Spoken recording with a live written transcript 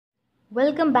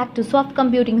Welcome back to Soft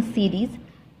Computing series.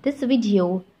 This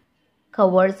video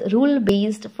covers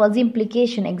rule-based fuzzy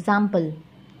implication example.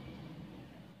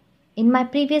 In my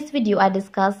previous video, I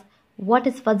discussed what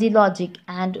is fuzzy logic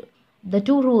and the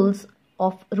two rules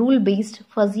of rule-based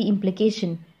fuzzy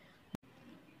implication.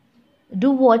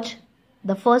 Do watch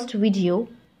the first video,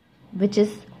 which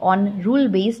is on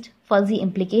rule-based fuzzy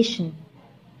implication.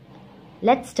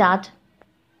 Let's start.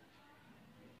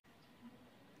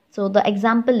 So the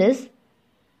example is,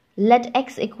 let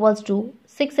X equals to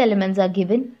 6 elements are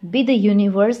given, be the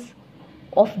universe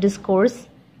of discourse.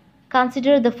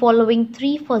 Consider the following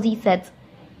 3 fuzzy sets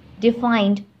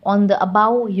defined on the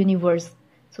above universe.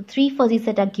 So 3 fuzzy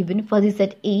sets are given, fuzzy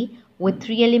set A with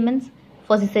 3 elements,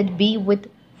 fuzzy set B with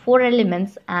 4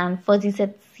 elements and fuzzy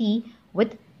set C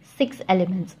with 6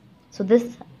 elements. So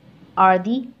these are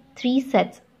the 3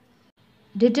 sets.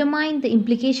 Determine the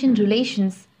implication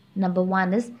relations. Number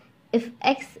 1 is, if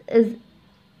X is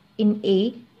in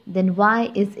A, then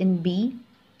Y is in B.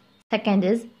 Second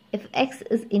is, if X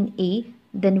is in A,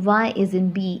 then Y is in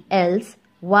B, else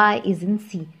Y is in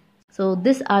C. So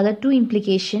these are the 2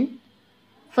 implication,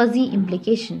 fuzzy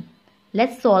implication.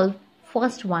 Let's solve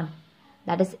first one.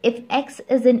 That is, if X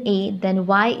is in A, then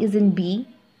Y is in B.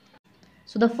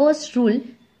 So the first rule,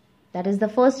 that is the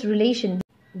first relation,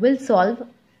 will solve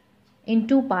in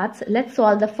 2 parts. Let's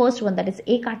solve the first one, that is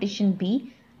A Cartesian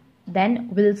B. Then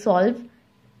we'll solve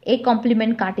A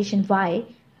complement Cartesian Y,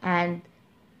 and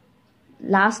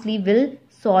lastly we'll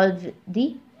solve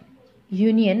the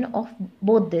union of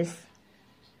both this.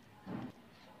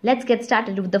 Let's get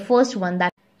started with the first one,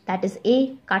 that is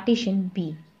A Cartesian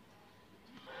B.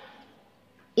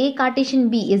 A Cartesian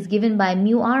B is given by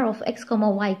mu r of x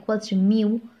comma y equals to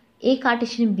mu A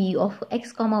Cartesian B of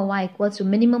x comma y equals to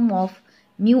minimum of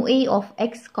mu A of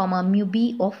x comma mu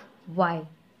B of y.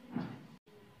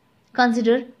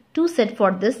 Consider 2 sets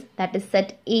for this, that is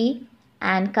set A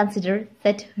and consider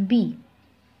set B.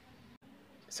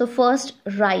 So first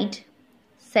write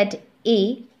set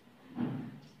A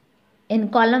in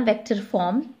column vector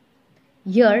form.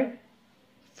 Here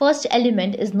first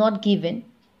element is not given.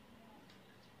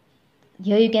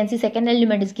 Here you can see second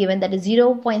element is given, that is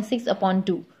 0.6 upon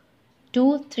 2,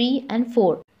 2, 3 and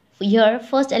 4. Here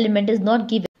first element is not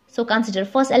given. So consider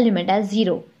first element as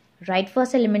 0. Write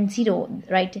first element 0,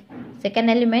 write second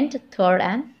element, third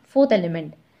and fourth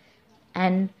element,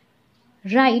 and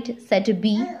write set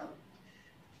B.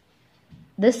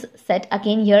 This set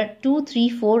again, here 2, 3,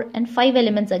 4 and 5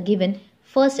 elements are given,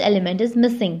 first element is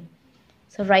missing.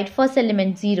 So write first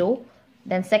element 0,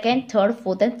 then second, third,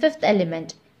 fourth and fifth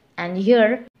element, and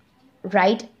here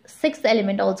write sixth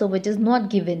element also, which is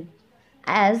not given,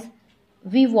 as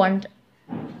we want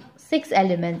 6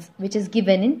 elements, which is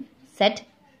given in set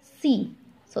C.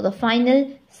 So the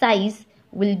final size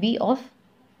will be of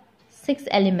 6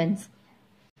 elements.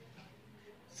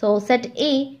 So set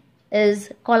A is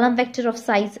column vector of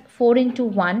size 4 into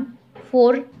 1,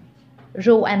 4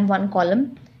 row and 1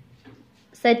 column.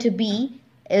 Set B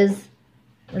is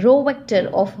row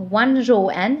vector of 1 row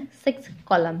and 6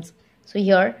 columns. So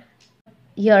here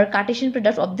Cartesian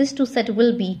product of these 2 sets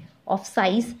will be of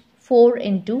size 4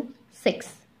 into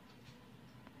 6.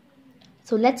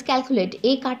 So let's calculate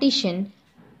A Cartesian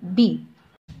B.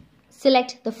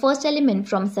 Select the first element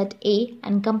from set A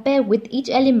and compare with each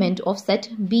element of set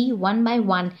B one by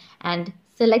one and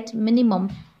select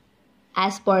minimum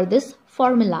as per this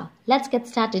formula. Let's get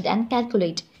started and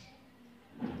calculate.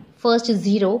 First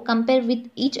 0, compare with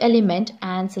each element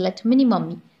and select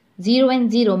minimum. 0 and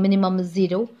 0, minimum is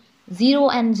 0. 0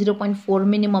 and 0.4,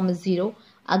 minimum is 0.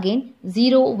 Again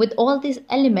 0 with all this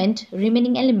element,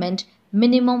 remaining element,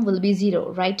 minimum will be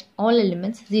 0. Write all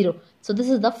elements 0. So this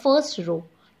is the first row.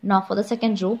 Now for the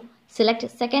second row, select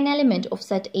second element of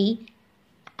set A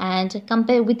and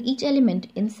compare with each element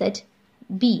in set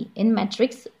B, in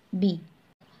matrix B.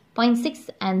 0.6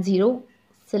 and 0,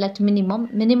 select minimum.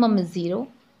 Minimum is 0.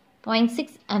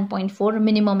 0.6 and 0.4,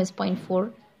 minimum is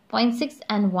 0.4. 0.6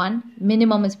 and 1,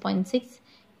 minimum is 0.6.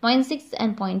 0.6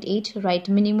 and 0.8, write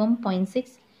minimum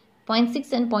 0.6.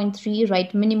 0.6 and 0.3,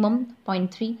 write minimum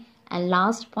 0.3. And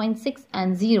last 0.6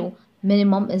 and 0,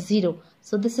 minimum is 0.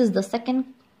 So this is the second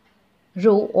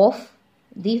row of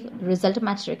the result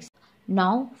matrix.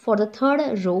 Now for the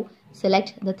third row,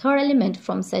 select the third element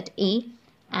from set A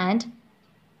and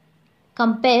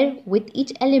compare with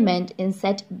each element in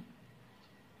set,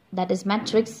 that is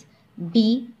matrix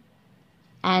B,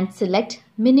 and select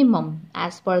minimum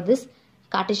as per this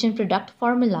Cartesian product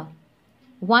formula.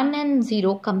 1 and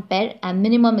 0 compare and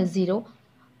minimum is 0.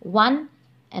 1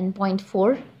 and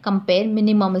 0.4 compare,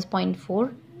 minimum is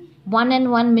 0.4. 1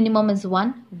 and 1 minimum is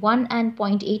 1. 1 and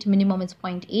 0.8 minimum is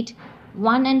 0.8.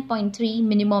 1 and 0.3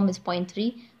 minimum is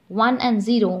 0.3. 1 and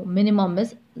 0 minimum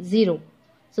is 0.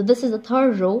 So this is the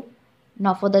third row.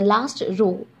 Now for the last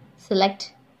row,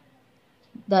 select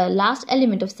the last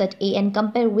element of set A and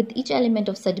compare with each element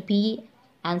of set B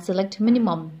and select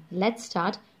minimum. Let's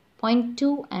start.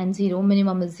 0.2 and 0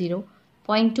 minimum is 0.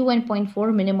 0.2 and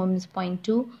 0.4 minimum is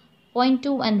 0.2.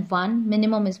 0.2 and 1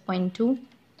 minimum is 0.2.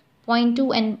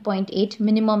 0.2 and 0.8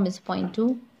 minimum is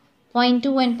 0.2.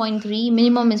 0.2 and 0.3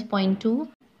 minimum is 0.2.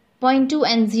 0.2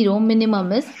 and 0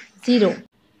 minimum is 0.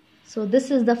 So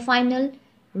this is the final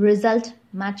result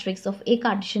matrix of A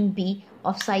Cartesian B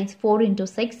of size 4 into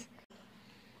 6.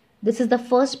 This is the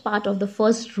first part of the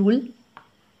first rule,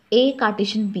 A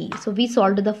Cartesian B. So we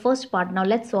solved the first part. Now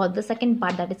let's solve the second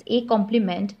part, that is A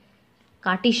complement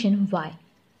Cartesian Y.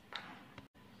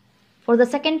 For the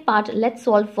second part, let's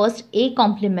solve first A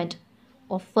complement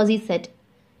of fuzzy set.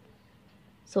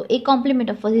 So A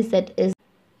complement of fuzzy set is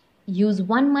use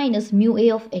 1 minus mu A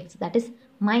of x, that is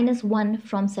minus 1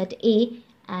 from set A,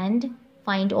 and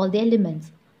find all the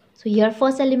elements. So here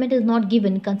first element is not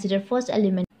given. Consider first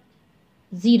element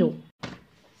 0.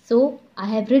 So I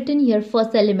have written here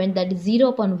first element, that is 0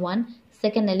 upon 1,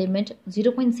 second element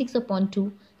 0.6 upon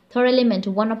 2, third element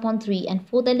 1 upon 3, and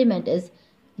fourth element is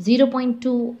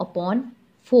 0.2 upon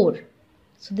 4.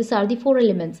 So these are the 4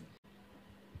 elements.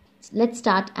 Let's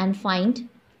start and find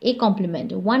A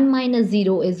complement. 1 minus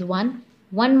 0 is 1,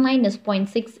 1 minus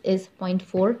 0.6 is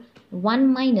 0.4,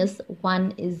 1 minus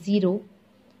 1 is 0,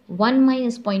 1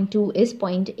 minus 0.2 is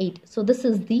 0.8. So this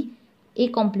is the A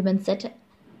complement set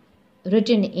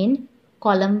written in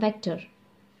column vector.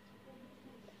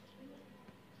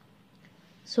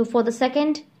 So for the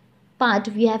second part,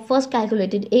 we have first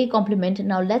calculated A complement.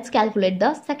 Now let's calculate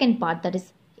the second part, that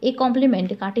is A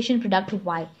complement Cartesian product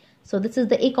Y. So this is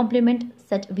the A complement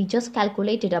set we just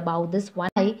calculated about this one.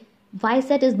 Y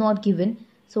set is not given.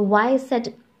 So Y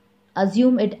set,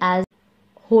 assume it as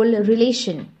whole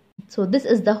relation. So this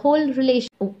is the whole relation.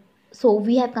 So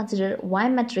we have considered Y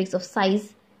matrix of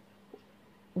size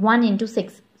 1 into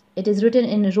 6. It is written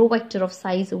in a row vector of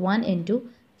size 1 into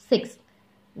 6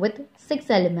 with 6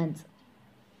 elements.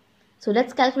 So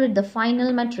let's calculate the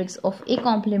final matrix of A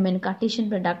complement Cartesian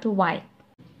product Y.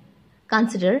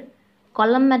 Consider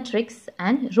column matrix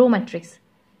and row matrix.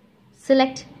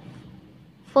 Select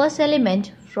first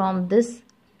element from this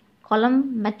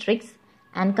column matrix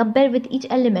and compare with each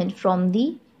element from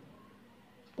the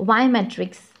Y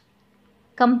matrix.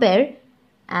 Compare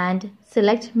and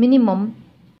select minimum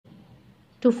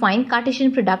to find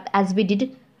Cartesian product as we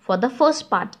did for the first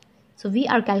part. So we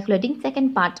are calculating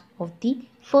second part of the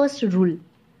first rule.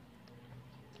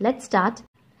 Let's start.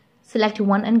 Select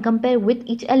 1 and compare with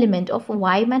each element of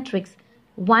Y matrix.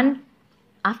 1,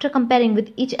 after comparing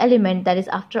with each element, that is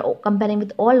after comparing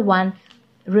with all 1,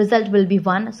 result will be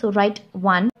 1. So write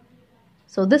 1.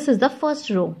 So this is the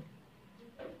first row.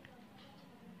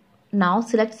 Now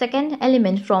select second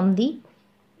element from the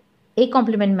A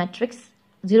complement matrix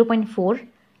 0.4.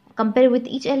 Compare with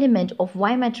each element of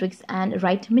Y matrix and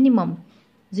write minimum.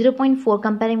 0.4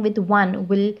 comparing with 1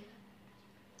 will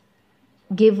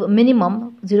give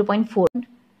minimum 0.4.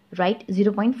 Write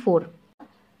 0.4.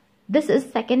 This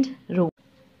is second row.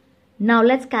 Now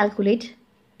let's calculate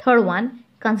third one.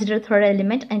 Consider third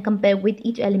element and compare with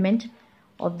each element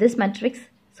of this matrix.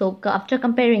 So after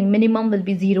comparing, minimum will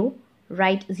be 0.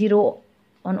 Write 0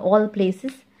 on all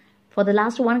places. For the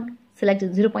last one, select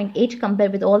 0.8. Compare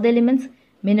with all the elements.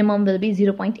 Minimum will be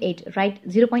 0.8. Write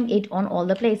 0.8 on all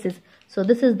the places. So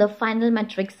this is the final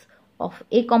matrix of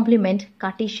A complement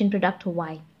Cartesian product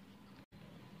Y.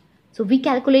 So we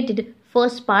calculated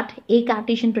first part A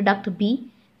Cartesian product B.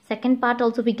 Second part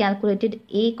also we calculated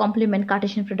A complement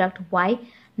Cartesian product Y.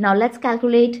 Now let's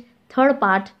calculate third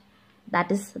part,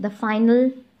 that is the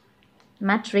final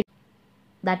matrix,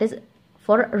 that is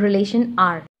for relation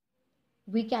R.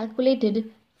 We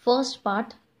calculated first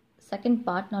part, second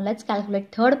part. Now let's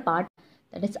calculate third part,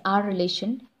 that is R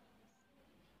relation.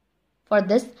 For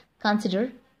this,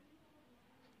 consider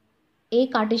A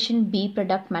Cartesian B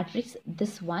product matrix,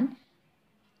 this one,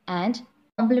 and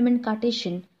complement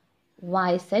Cartesian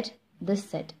Y set, this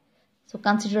set. So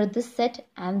consider this set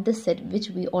and this set which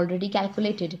we already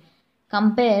calculated.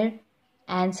 Compare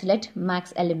and select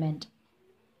max element.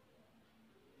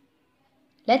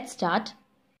 Let's start.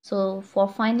 So for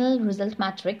final result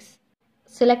matrix,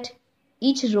 select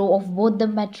each row of both the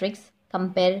matrix,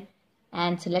 compare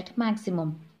and select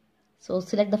maximum. So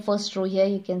select the first row here.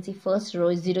 You can see first row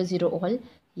is 0, 0 all.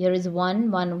 Here is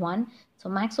 1, 1, 1. So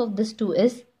max of this two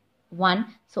is 1.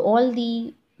 So all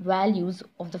the values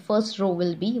of the first row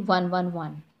will be 1, 1,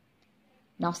 1.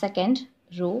 Now second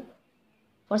row.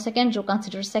 For second row,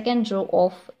 consider second row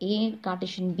of A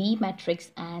Cartesian B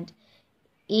matrix and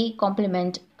A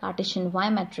complement Cartesian Y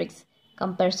matrix.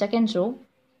 Compare second row.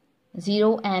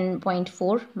 0 and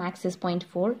 0.4, max is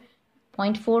 0.4.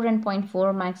 0.4 and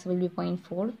 0.4, max will be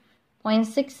 0.4.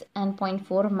 0.6 and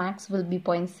 0.4, max will be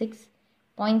 0.6.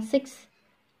 0.6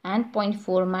 and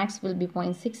 0.4, max will be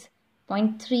 0.6.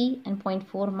 0.3 and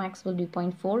 0.4, max will be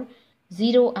 0.4.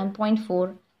 0 and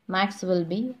 0.4, max will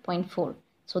be 0.4.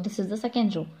 So this is the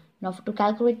second row. Now to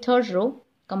calculate third row,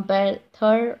 compare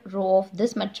third row of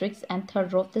this matrix and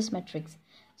third row of this matrix.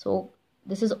 So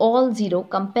this is all 0,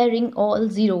 comparing all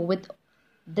 0 with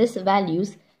this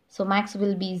values. So max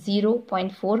will be 0,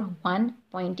 0.4, 1,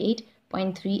 0.8,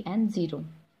 0.3 and 0.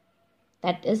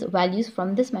 That is values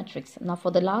from this matrix. Now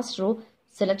for the last row,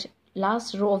 select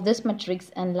last row of this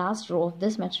matrix and last row of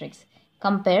this matrix.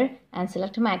 Compare and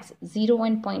select max. 0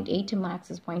 and 0.8, max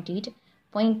is 0.8.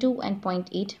 0.2 and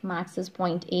 0.8, max is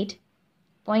 0.8.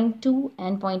 0.2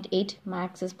 and 0.8,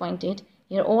 max is 0.8.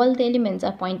 Here all the elements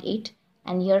are 0.8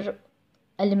 and here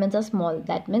elements are small.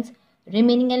 That means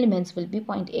remaining elements will be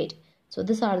 0.8. So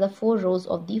these are the 4 rows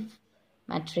of the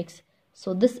matrix.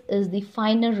 So this is the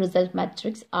final result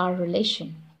matrix R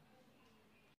relation.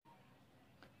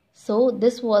 So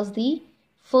this was the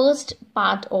first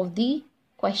part of the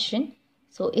question.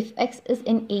 So if X is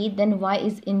in A, then Y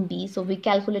is in B. So we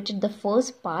calculated the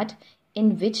first part,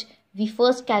 in which we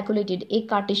first calculated A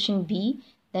Cartesian B,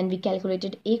 then we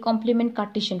calculated A complement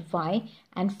Cartesian Y,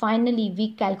 and finally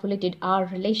we calculated R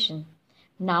relation.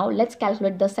 Now let's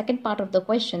calculate the second part of the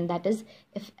question, that is,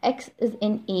 if X is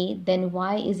in A, then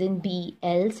Y is in B,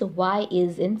 else Y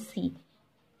is in C.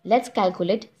 Let's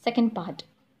calculate second part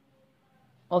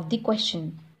of the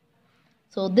question.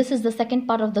 So this is the second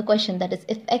part of the question, that is,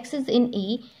 if X is in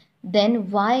A,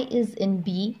 then Y is in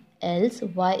B, else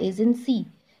Y is in C.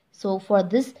 So for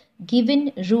this,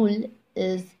 given rule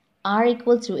is R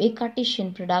equals to A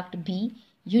Cartesian product B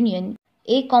union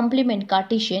A complement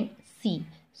Cartesian C.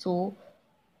 So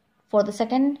for the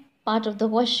second part of the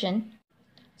question,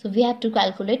 so we have to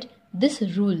calculate this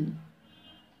rule.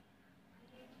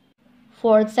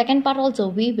 For the second part also,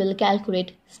 we will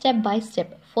calculate step by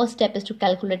step. First step is to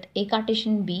calculate A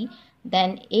Cartesian B,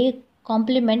 then A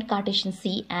complement Cartesian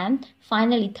C, and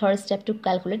finally third step to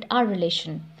calculate R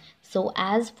relation. So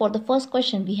as for the first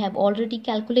question, we have already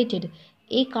calculated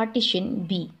A Cartesian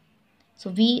B. So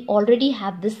we already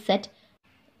have this set.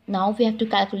 Now we have to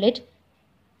calculate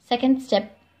second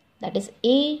step, that is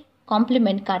A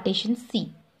complement Cartesian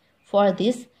C. For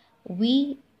this,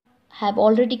 we have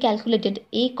already calculated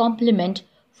A complement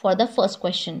for the first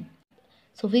question.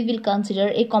 So we will consider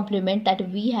A complement that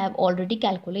we have already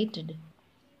calculated.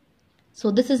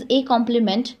 So this is A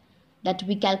complement that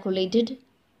we calculated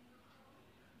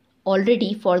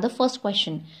already for the first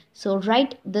question. So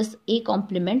write this A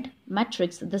complement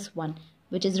matrix, this one,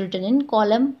 which is written in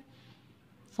column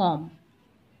form.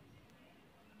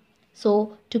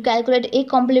 So to calculate A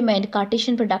complement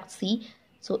Cartesian product C,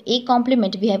 so A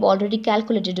complement we have already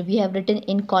calculated, we have written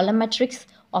in column matrix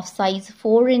of size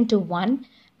 4 into 1.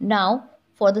 Now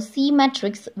for the C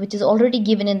matrix, which is already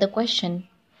given in the question,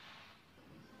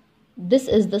 this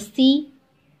is the C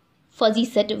fuzzy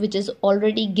set which is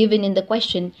already given in the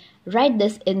question. Write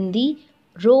this in the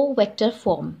row vector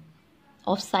form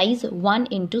of size 1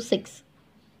 into 6.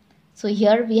 So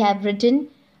here we have written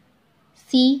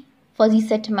C fuzzy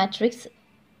set matrix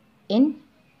in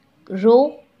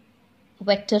row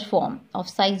vector form of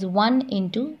size 1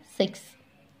 into 6.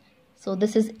 So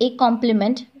this is A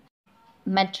complement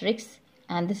matrix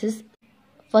and this is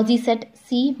fuzzy set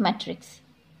C matrix.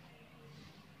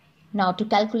 Now to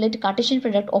calculate Cartesian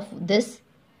product of this,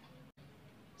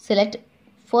 select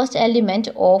first element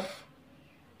of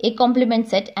A complement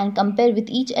set and compare with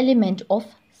each element of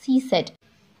C set.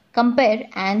 Compare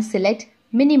and select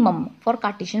minimum for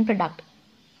Cartesian product.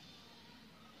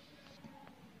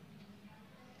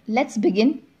 Let's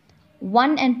begin.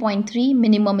 1 and 0.3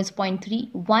 minimum is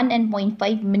 0.3, 1 and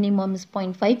 0.5 minimum is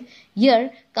 0.5.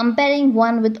 Here comparing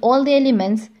 1 with all the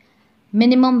elements,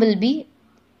 minimum will be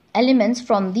elements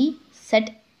from the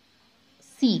set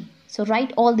C. So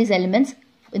write all these elements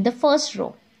in the first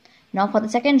row. Now for the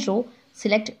second row,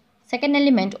 select second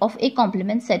element of A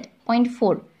complement set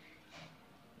 0.4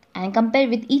 and compare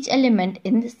with each element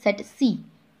in the set C.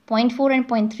 0.4 and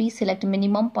 0.3 select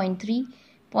minimum 0.3.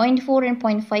 0.4 and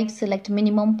 0.5 select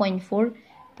minimum 0.4,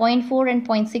 0.4 and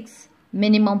 0.6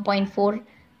 minimum 0.4,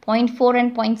 0.4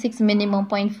 and 0.6 minimum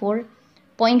 0.4,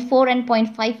 0.4 and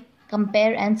 0.5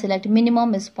 compare and select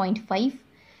minimum is 0.5,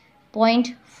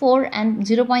 0.4 and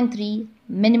 0.3,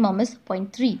 minimum is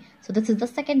 0.3. So this is the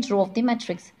second row of the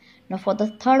matrix. Now for the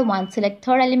third one, select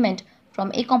third element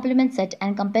from A complement set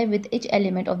and compare with each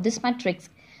element of this matrix.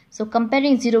 So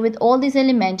comparing 0 with all these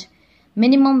elements,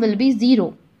 minimum will be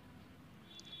 0.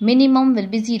 Minimum will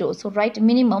be 0. So write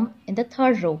minimum in the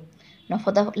third row. Now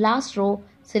for the last row,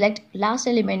 select last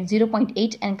element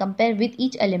 0.8 and compare with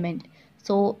each element.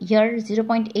 So here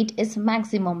 0.8 is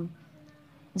maximum.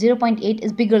 0.8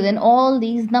 is bigger than all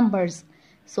these numbers.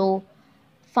 So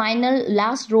final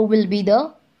last row will be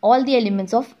all the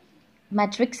elements of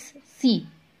matrix C.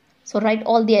 So write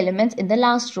all the elements in the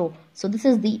last row. So this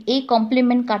is the A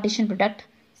complement Cartesian product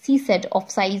C set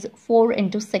of size 4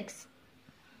 into 6.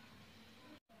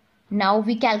 Now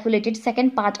we calculated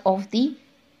second part of the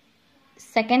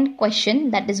second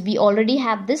question, that is we already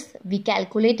have this, we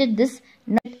calculated this.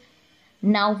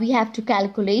 Now we have to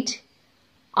calculate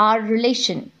R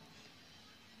relation.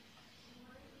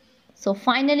 So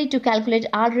finally, to calculate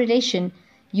R relation,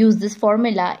 use this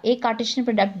formula: A Cartesian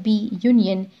product B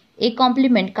union A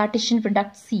complement Cartesian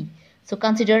product C. So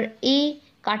consider A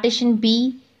Cartesian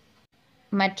B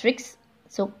matrix.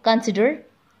 So consider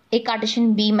A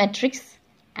Cartesian B matrix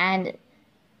and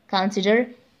consider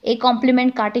A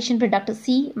complement Cartesian product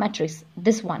C matrix,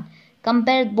 this one.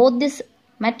 Compare both this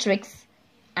matrix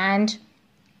and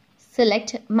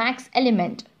select max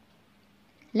element.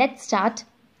 Let's start.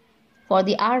 For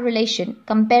the R relation,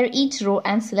 compare each row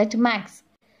and select max.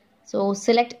 So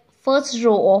select first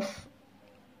row of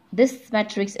this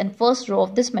matrix and first row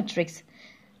of this matrix.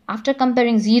 After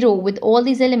comparing 0 with all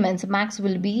these elements, max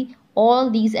will be all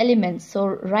these elements. So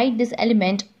write this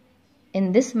element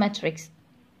in this matrix.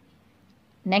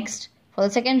 Next, for the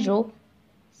second row,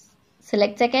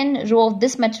 select second row of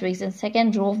this matrix and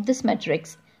second row of this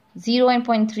matrix. 0 and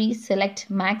 0.3, select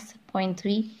max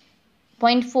 0.3.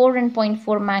 0.4 and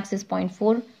 0.4 max is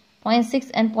 0.4.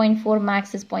 0.6 and 0.4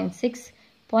 max is 0.6.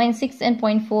 0.6 and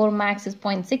 0.4 max is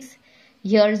 0.6.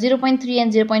 Here 0.3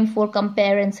 and 0.4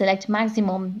 compare and select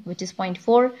maximum, which is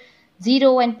 0.4.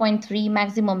 0 and 0.3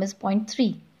 maximum is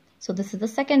 0.3. So this is the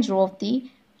second row of the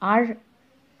R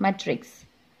matrix.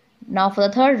 Now for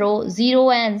the third row,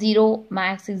 0 and 0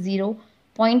 max is 0.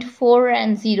 0.4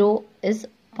 and 0 is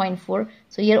 0.4.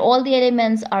 So here all the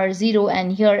elements are 0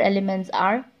 and here elements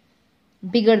are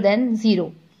bigger than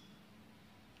 0.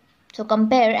 So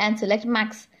compare and select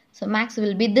max. So max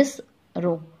will be this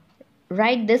row.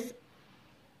 Write this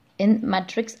in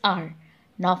matrix R.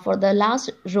 Now for the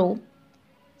last row,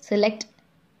 select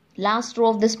last row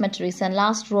of this matrix and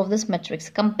last row of this matrix.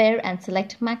 Compare and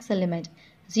select max element.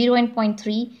 0 and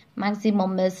 0.3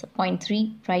 maximum is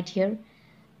 0.3 right here.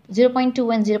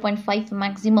 0.2 and 0.5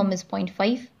 maximum is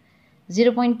 0.5.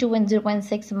 0.2 and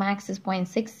 0.6 max is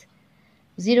 0.6.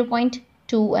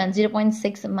 0.2 and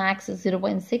 0.6 max is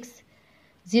 0.6.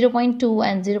 0.2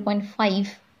 and 0.5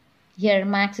 here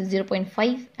max is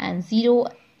 0.5 and 0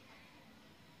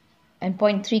 and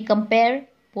 0.3 compare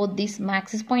both these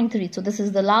max is 0.3. So this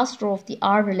is the last row of the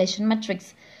R relation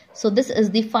matrix. So this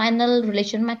is the final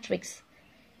relation matrix.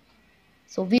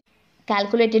 So we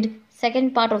calculated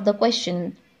second part of the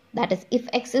question, that is if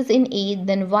X is in A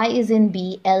then Y is in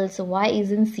B, else Y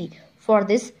is in C. For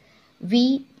this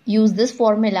we use this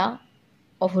formula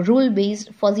of rule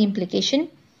based fuzzy implication.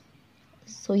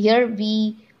 So here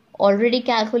we already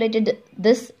calculated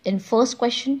this in first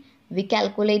question. We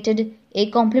calculated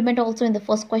A complement also in the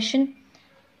first question.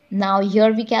 Now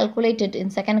here we calculated in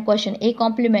second question A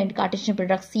complement Cartesian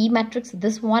product C matrix,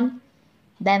 this one.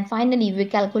 Then finally we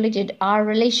calculated R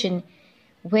relation,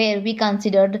 where we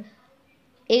considered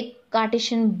A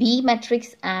Cartesian B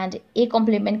matrix and A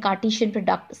complement Cartesian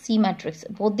product C matrix.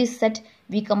 Both this set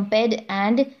we compared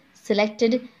and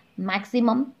selected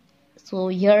maximum. So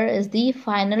here is the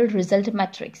final result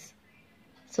matrix.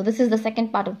 So this is the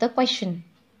second part of the question.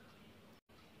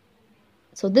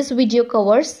 So this video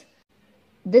covers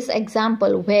this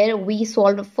example where we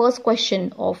solved first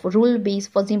question of rule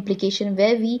based fuzzy implication,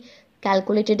 where we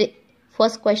calculated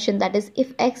first question, that is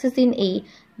if X is in A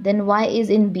then Y is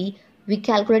in B. We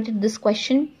calculated this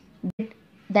question.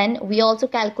 Then we also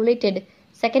calculated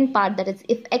second part, that is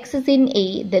if X is in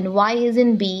A then Y is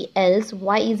in B, else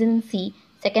Y is in C,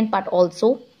 second part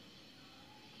also.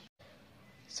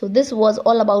 So this was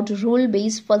all about rule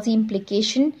based fuzzy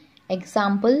implication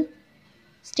example.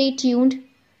 Stay tuned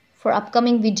for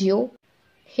upcoming video.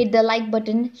 Hit the like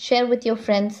button, share with your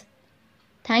friends.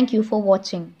 Thank you for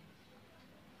watching.